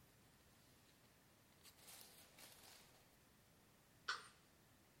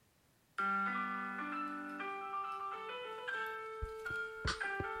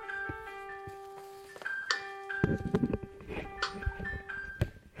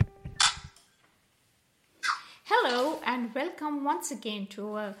and welcome once again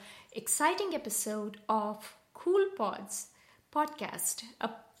to an exciting episode of Koolpods podcast, a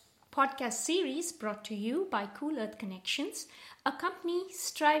podcast series brought to you by Cool Earth Connections, a company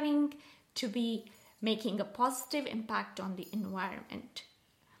striving to be making a positive impact on the environment.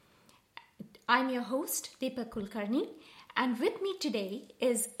 I'm your host, Deepa Kulkarni, and with me today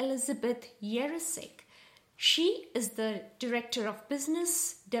is Elizabeth Yerecic. She is the Director of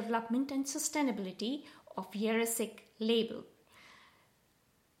Business Development and Sustainability of Yerecic Label.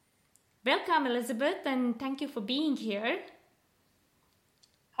 Welcome, Elizabeth, and thank you for being here.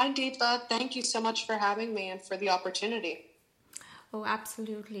 Hi, Deepa. Thank you so much for having me and for the opportunity. Oh,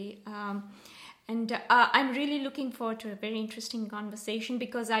 absolutely. I'm really looking forward to a very interesting conversation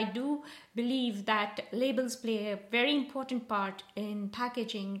because I do believe that labels play a very important part in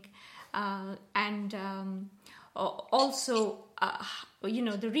packaging also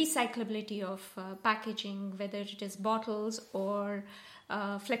the recyclability of packaging, whether it is bottles or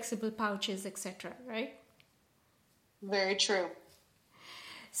flexible pouches, etc. Right? Very true.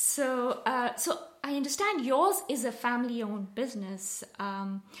 So I understand yours is a family-owned business.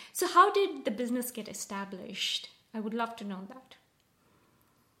 So how did the business get established? I would love to know that.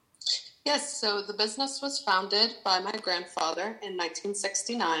 Yes, so the business was founded by my grandfather in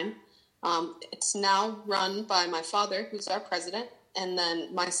 1969. It's now run by my father, who's our president, and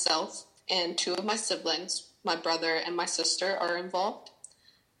then myself and two of my siblings, my brother and my sister, are involved.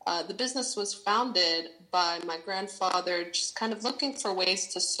 The business was founded by my grandfather just kind of looking for ways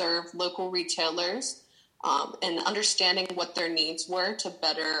to serve local retailers and understanding what their needs were to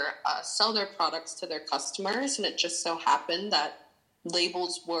better sell their products to their customers. And it just so happened that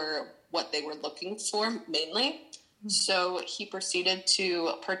labels were what they were looking for mainly. So he proceeded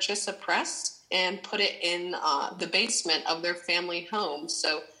to purchase a press and put it in the basement of their family home.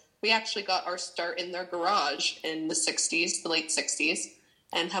 So we actually got our start in their garage in the 60s, the late 60s,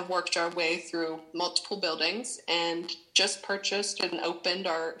 and have worked our way through multiple buildings and just purchased and opened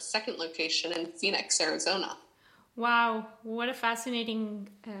our second location in Phoenix, Arizona. Wow, what a fascinating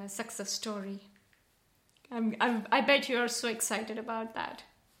success story. I bet you're so excited about that.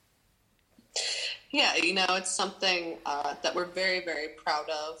 Yeah, it's something that we're very, very proud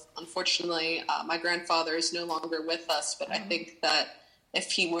of. Unfortunately, my grandfather is no longer with us, but I think that if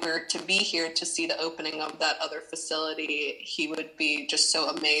he were to be here to see the opening of that other facility, he would be just so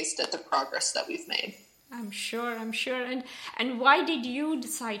amazed at the progress that we've made. I'm sure. And why did you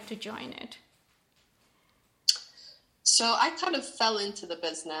decide to join it? So I kind of fell into the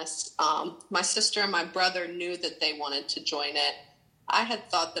business. My sister and my brother knew that they wanted to join it. I had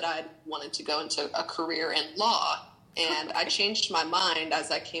thought that I wanted to go into a career in law, and I changed my mind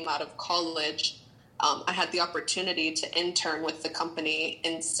as I came out of college. I had the opportunity to intern with the company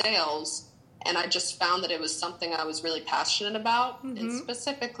in sales, and I just found that it was something I was really passionate about, and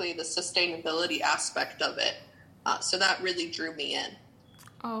specifically the sustainability aspect of it. So that really drew me in.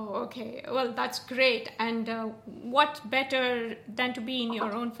 Oh, okay. Well, that's great. And what better than to be in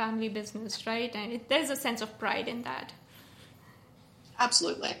your own family business, right? And there's a sense of pride in that.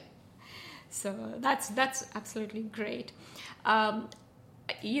 Absolutely. So that's absolutely great. I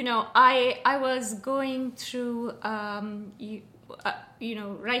was going through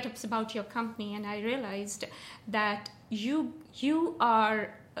write-ups about your company, and I realized that you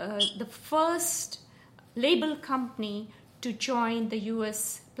are the first label company to join the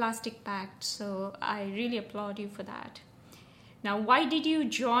U.S. Plastic Pact. So I really applaud you for that. Now, why did you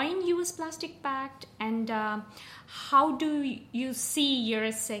join U.S. Plastic Pact, and how do you see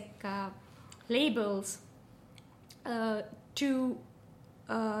Yerecic labels to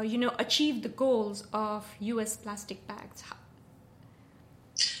achieve the goals of U.S. Plastic Pacts?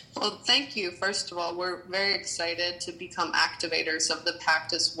 Well, thank you. First of all, we're very excited to become activators of the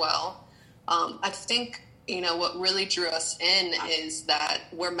pact as well. I think what really drew us in is that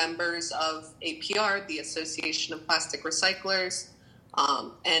we're members of APR, the Association of Plastic Recyclers,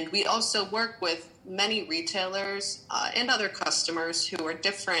 and we also work with many retailers and other customers who are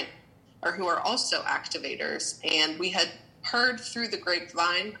different or who are also activators. And we had heard through the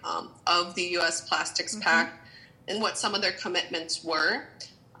grapevine of the U.S. Plastics Pact and what some of their commitments were.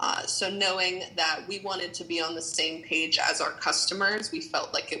 So knowing that we wanted to be on the same page as our customers, we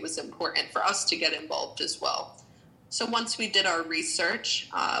felt like it was important for us to get involved as well. So once we did our research,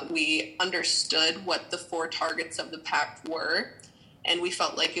 we understood what the 4 targets of the pact were, and we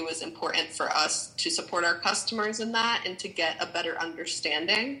felt like it was important for us to support our customers in that and to get a better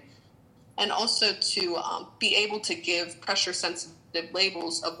understanding, and also to be able to give pressure-sensitive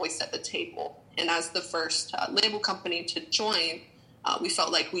labels a voice at the table. And as the first label company to join, we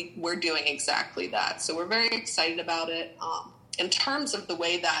felt like we're doing exactly that. So we're very excited about it. In terms of the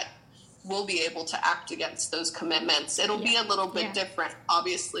way that we'll be able to act against those commitments, it'll be a little bit different.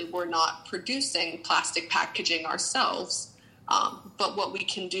 Obviously, we're not producing plastic packaging ourselves, but what we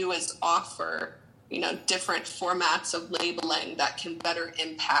can do is offer, different formats of labeling that can better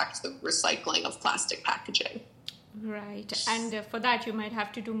impact the recycling of plastic packaging. Right. And for that, you might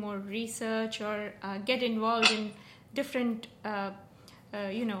have to do more research or get involved in different,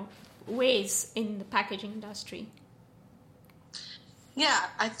 ways in the packaging industry. Yeah,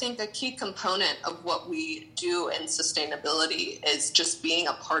 I think a key component of what we do in sustainability is just being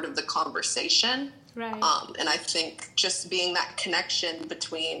a part of the conversation. Right. And I think just being that connection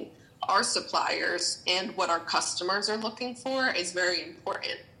between our suppliers and what our customers are looking for is very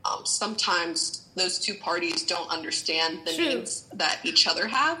important. Sometimes those two parties don't understand the needs that each other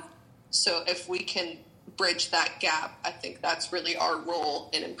have. So if we can bridge that gap, I think that's really our role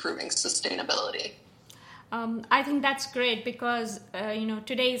in improving sustainability. I think that's great because,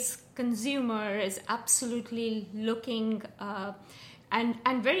 today's consumer is absolutely looking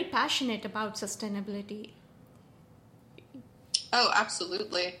and very passionate about sustainability. Oh,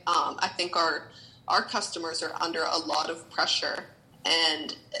 absolutely. I think our customers are under a lot of pressure,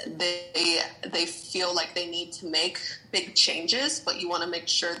 and they feel like they need to make big changes, but you want to make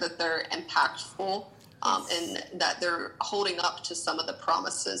sure that they're impactful. And that they're holding up to some of the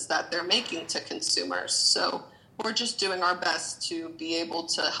promises that they're making to consumers. So we're just doing our best to be able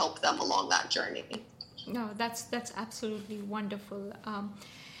to help them along that journey. No, that's absolutely wonderful.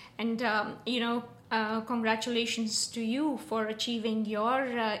 Congratulations to you for achieving your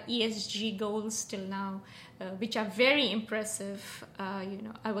ESG goals till now, which are very impressive.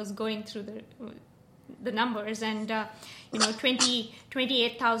 I was going through the numbers, and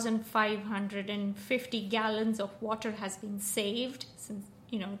 28,550 gallons of water has been saved since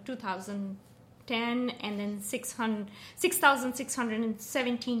 2010, and then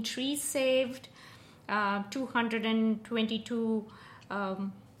 6,617 trees saved, 222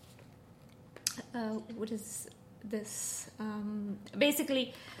 what is this,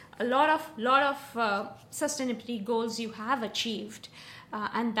 basically a lot of sustainability goals you have achieved,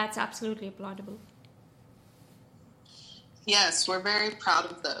 and that's absolutely applaudable. Yes, we're very proud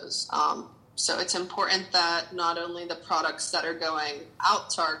of those. So it's important that not only the products that are going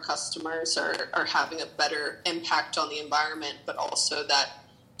out to our customers are having a better impact on the environment, but also that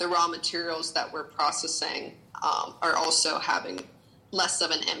the raw materials that we're processing are also having less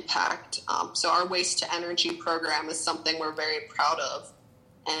of an impact. So our waste to energy program is something we're very proud of.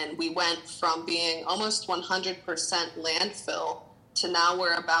 And we went from being almost 100% landfill to now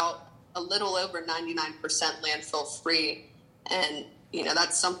we're about a little over 99% landfill free. And,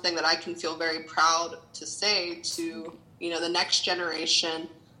 that's something that I can feel very proud to say to, the next generation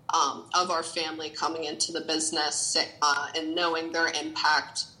of our family coming into the business and knowing their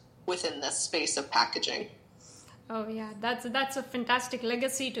impact within this space of packaging. Oh, yeah, that's a fantastic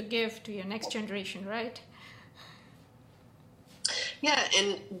legacy to give to your next generation, right? Yeah,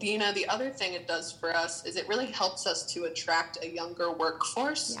 and, the other thing it does for us is it really helps us to attract a younger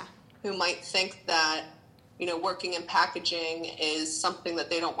workforce who might think that, working in packaging is something that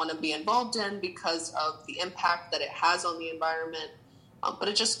they don't want to be involved in because of the impact that it has on the environment. But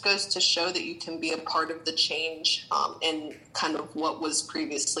it just goes to show that you can be a part of the change in kind of what was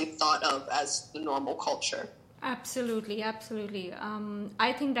previously thought of as the normal culture. Absolutely. I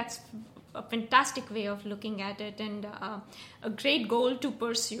think that's a fantastic way of looking at it, and a great goal to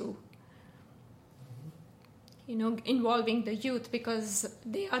pursue. Involving the youth, because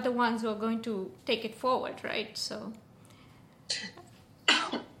they are the ones who are going to take it forward, right? So,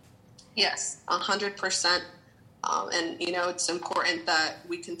 yes, 100%. And it's important that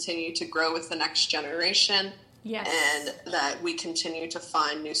we continue to grow with the next generation. Yes. And that we continue to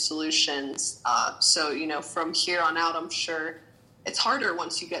find new solutions. So, from here on out, I'm sure it's harder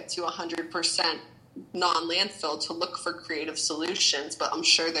once you get to 100% non-landfill to look for creative solutions, but I'm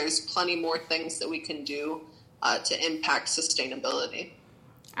sure there's plenty more things that we can do to impact sustainability.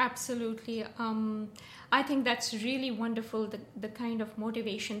 Absolutely. I think that's really wonderful, the kind of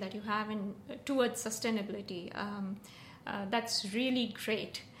motivation that you have towards sustainability. That's really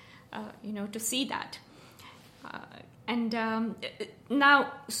great, to see that. And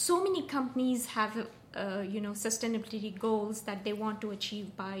now so many companies have sustainability goals that they want to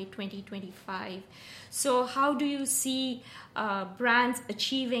achieve by 2025. So how do you see brands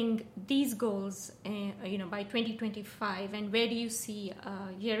achieving these goals by 2025, and where do you see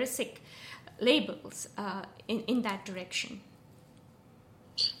Yerecic labels in that direction?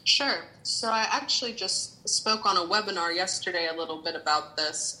 Sure. So I actually just spoke on a webinar yesterday a little bit about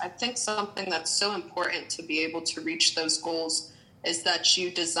this. I think something that's so important to be able to reach those goals is that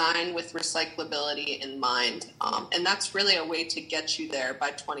you design with recyclability in mind. And that's really a way to get you there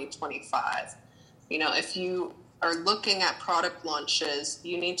by 2025. If you are looking at product launches,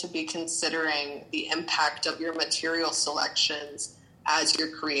 you need to be considering the impact of your material selections as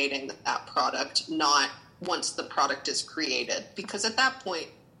you're creating that product, not once the product is created, because at that point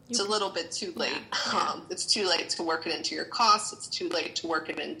it's a little bit too late. It's too late to work it into your costs. It's too late to work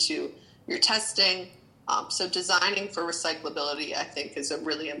it into your testing. So designing for recyclability, I think, is a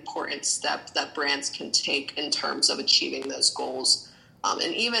really important step that brands can take in terms of achieving those goals.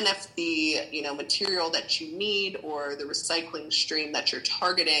 And even if the material that you need or the recycling stream that you're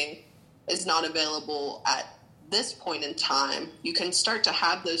targeting is not available at this point in time, you can start to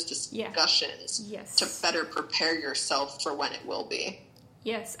have those discussions to better prepare yourself for when it will be.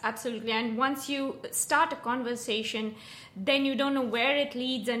 Yes, absolutely. And once you start a conversation, then you don't know where it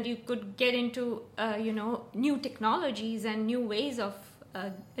leads, and you could get into new technologies and new ways of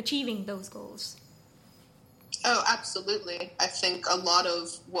achieving those goals. Oh, absolutely. I think a lot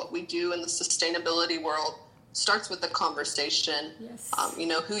of what we do in the sustainability world starts with the conversation. Yes.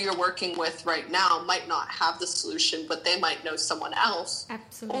 Who you're working with right now might not have the solution, but they might know someone else.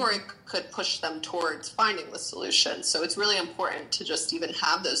 Absolutely. Or it could push them towards finding the solution. So it's really important to just even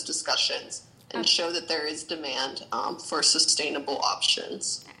have those discussions and show that there is demand for sustainable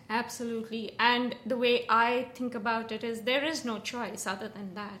options. Absolutely. And the way I think about it is there is no choice other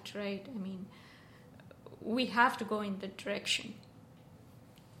than that, right? I mean, we have to go in that direction.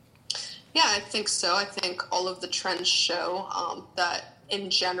 Yeah, I think so. I think all of the trends show that in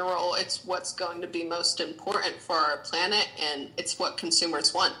general, it's what's going to be most important for our planet, and it's what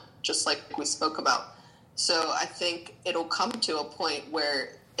consumers want, just like we spoke about. So I think it'll come to a point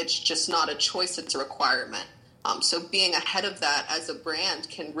where it's just not a choice, it's a requirement. So being ahead of that as a brand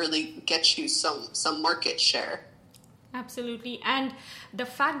can really get you some market share. Absolutely. And the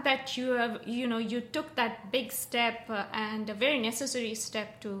fact that you took that big step and a very necessary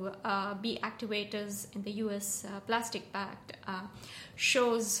step to be activators in the US Plastic Pact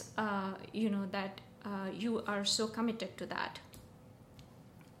shows, that you are so committed to that.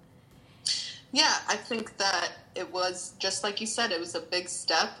 Yeah, I think that it was, just like you said, it was a big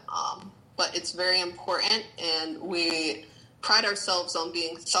step, but it's very important, and we pride ourselves on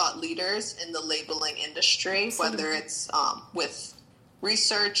being thought leaders in the labeling industry, Absolutely. whether it's with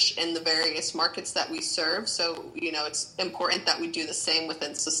research in the various markets that we serve. So, it's important that we do the same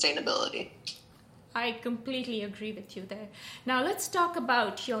within sustainability. I completely agree with you there. Now let's talk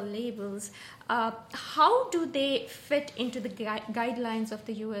about your labels. How do they fit into the guidelines of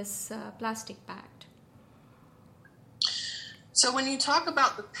the US Plastic Pact? So when you talk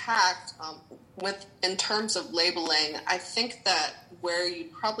about the pact, in terms of labeling, I think that where you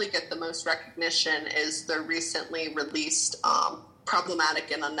probably get the most recognition is the recently released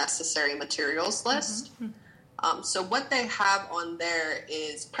problematic and unnecessary materials list. Mm-hmm. So what they have on there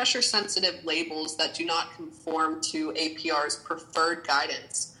is pressure-sensitive labels that do not conform to APR's preferred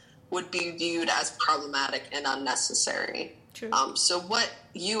guidance would be viewed as problematic and unnecessary. True. So what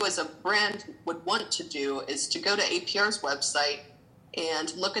you as a brand would want to do is to go to APR's website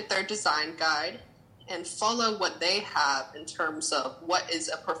and look at their design guide and follow what they have in terms of what is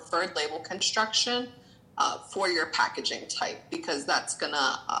a preferred label construction for your packaging type, because that's going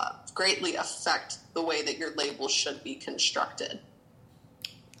to greatly affect the way that your label should be constructed.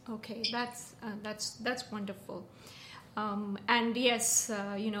 Okay, that's wonderful. And yes,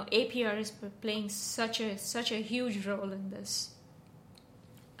 APR is playing such a huge role in this.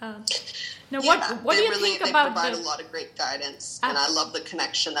 Now, what do you think about? They provide a lot of great guidance, and I love the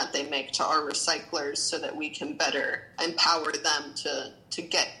connection that they make to our recyclers, so that we can better empower them to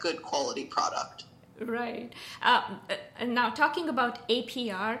get good quality product. Right. Now, talking about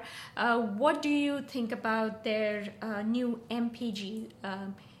APR, what do you think about their new MPG,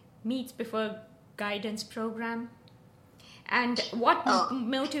 Meets Before Guidance program? And what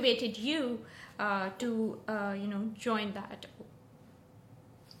motivated you to join that?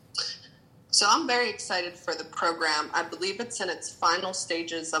 So I'm very excited for the program. I believe it's in its final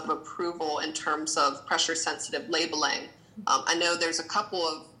stages of approval in terms of pressure-sensitive labeling. I know there's a couple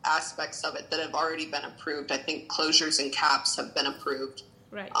of aspects of it that have already been approved. I think closures and caps have been approved.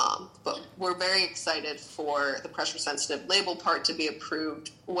 Right. But we're very excited for the pressure-sensitive label part to be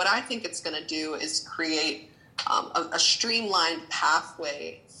approved. What I think it's going to do is create a streamlined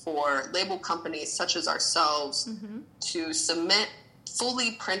pathway for label companies such as ourselves to submit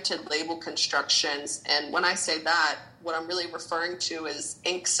fully printed label constructions. And when I say that, what I'm really referring to is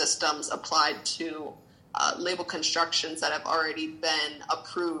ink systems applied to label constructions that have already been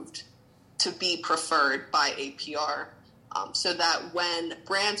approved to be preferred by APR. So that when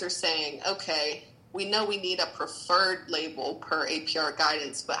brands are saying, okay, we know we need a preferred label per APR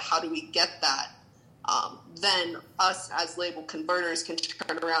guidance, but how do we get that? Then us as label converters can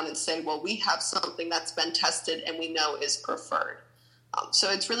turn around and say, well, we have something that's been tested and we know is preferred.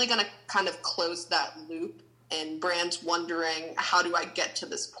 So it's really going to kind of close that loop, and brands wondering, how do I get to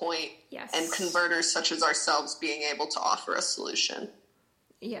this point? Yes. And converters such as ourselves being able to offer a solution.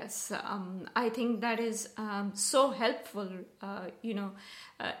 Yes, I think that is so helpful.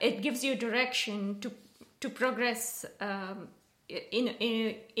 It gives you direction to progress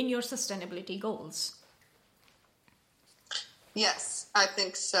in your sustainability goals. Yes, I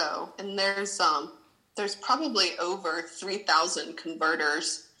think so. And there's probably over 3,000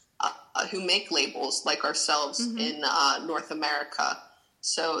 converters who make labels like ourselves in North America.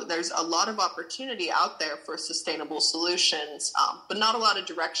 So there's a lot of opportunity out there for sustainable solutions, but not a lot of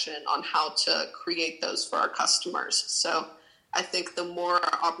direction on how to create those for our customers. So I think the more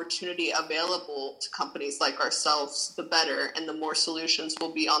opportunity available to companies like ourselves, the better, and the more solutions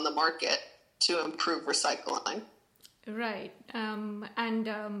will be on the market to improve recycling. Right.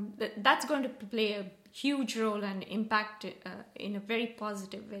 That's going to play a huge role and impact in a very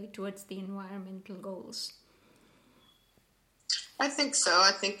positive way towards the environmental goals. I think so.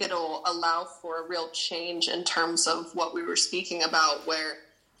 I think it'll allow for a real change in terms of what we were speaking about, where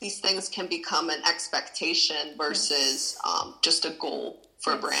these things can become an expectation versus just a goal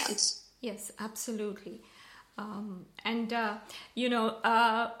for brands. Yes, absolutely. I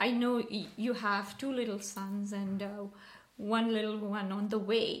know you have 2 little sons and 1 little one on the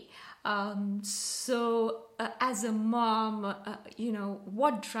way. So as a mom,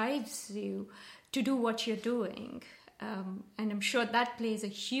 what drives you to do what you're doing? And I'm sure that plays a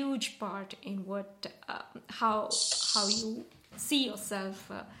huge part in how you see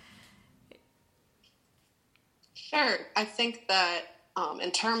yourself. Sure. I think that in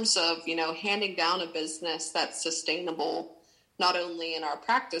terms of, handing down a business that's sustainable, not only in our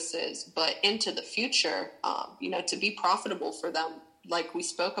practices, but into the future, to be profitable for them, like we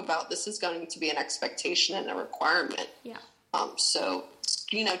spoke about, this is going to be an expectation and a requirement. Yeah. So,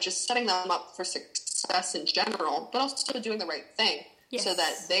 just setting them up for success in general, but also doing the right thing so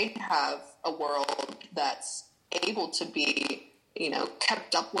that they have a world that's able to be,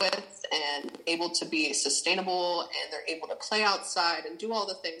 kept up with and able to be sustainable, and they're able to play outside and do all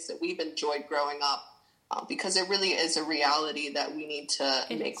the things that we've enjoyed growing up, because it really is a reality that we need to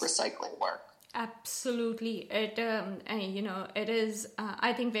make recycling work. Absolutely. It is,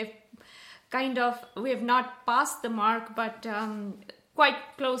 I think we have not passed the mark, but quite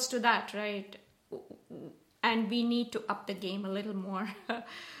close to that, right? And we need to up the game a little more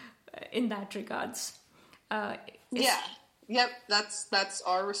in that regards. Yep, that's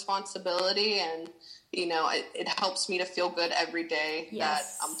our responsibility, and it helps me to feel good every day that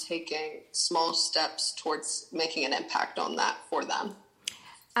I'm taking small steps towards making an impact on that for them.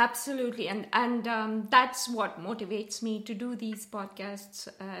 Absolutely, and that's what motivates me to do these podcasts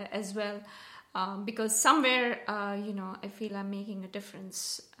as well, because somewhere I feel I'm making a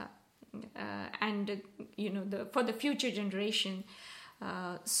difference, for the future generation.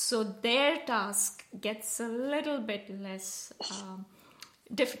 So their task gets a little bit less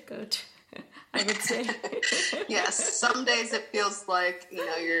difficult, I would say. Yes, some days it feels like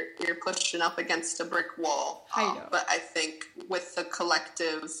you're pushing up against a brick wall. But I think with the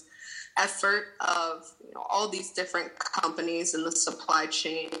collective effort of all these different companies in the supply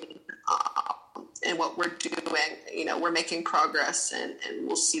chain and what we're doing, we're making progress, and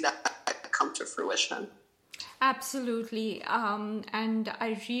we'll see that come to fruition. Absolutely. And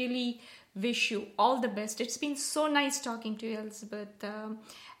I really wish you all the best. It's been so nice talking to you, Elizabeth.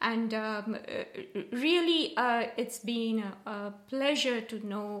 Really, it's been a pleasure to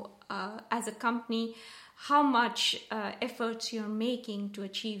know as a company how much efforts you're making to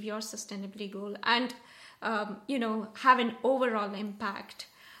achieve your sustainability goal and, have an overall impact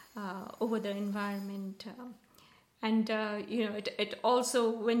over the environment. It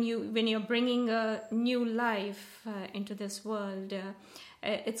also, when you're bringing a new life into this world,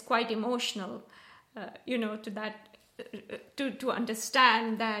 it's quite emotional, to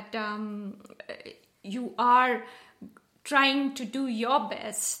understand that you are trying to do your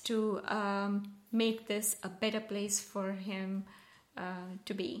best to make this a better place for him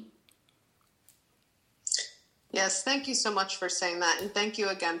to be. Yes, thank you so much for saying that, and thank you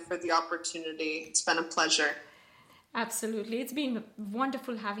again for the opportunity. It's been a pleasure. Absolutely. It's been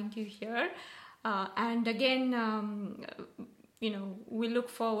wonderful having you here. And again, we look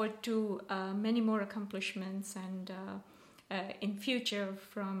forward to many more accomplishments and in future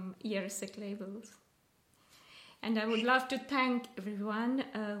from Yerecic Labels. And I would love to thank everyone,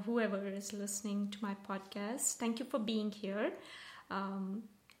 whoever is listening to my podcast. Thank you for being here. My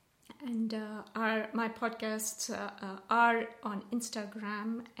podcasts are on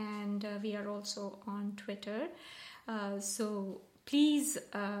Instagram, and we are also on Twitter. So please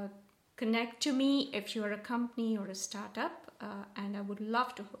connect to me if you're a company or a startup, and I would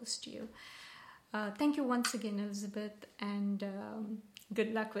love to host you. Thank you once again, Elizabeth, and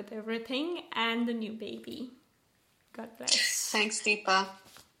good luck with everything and the new baby. God bless. Thanks, Deepa.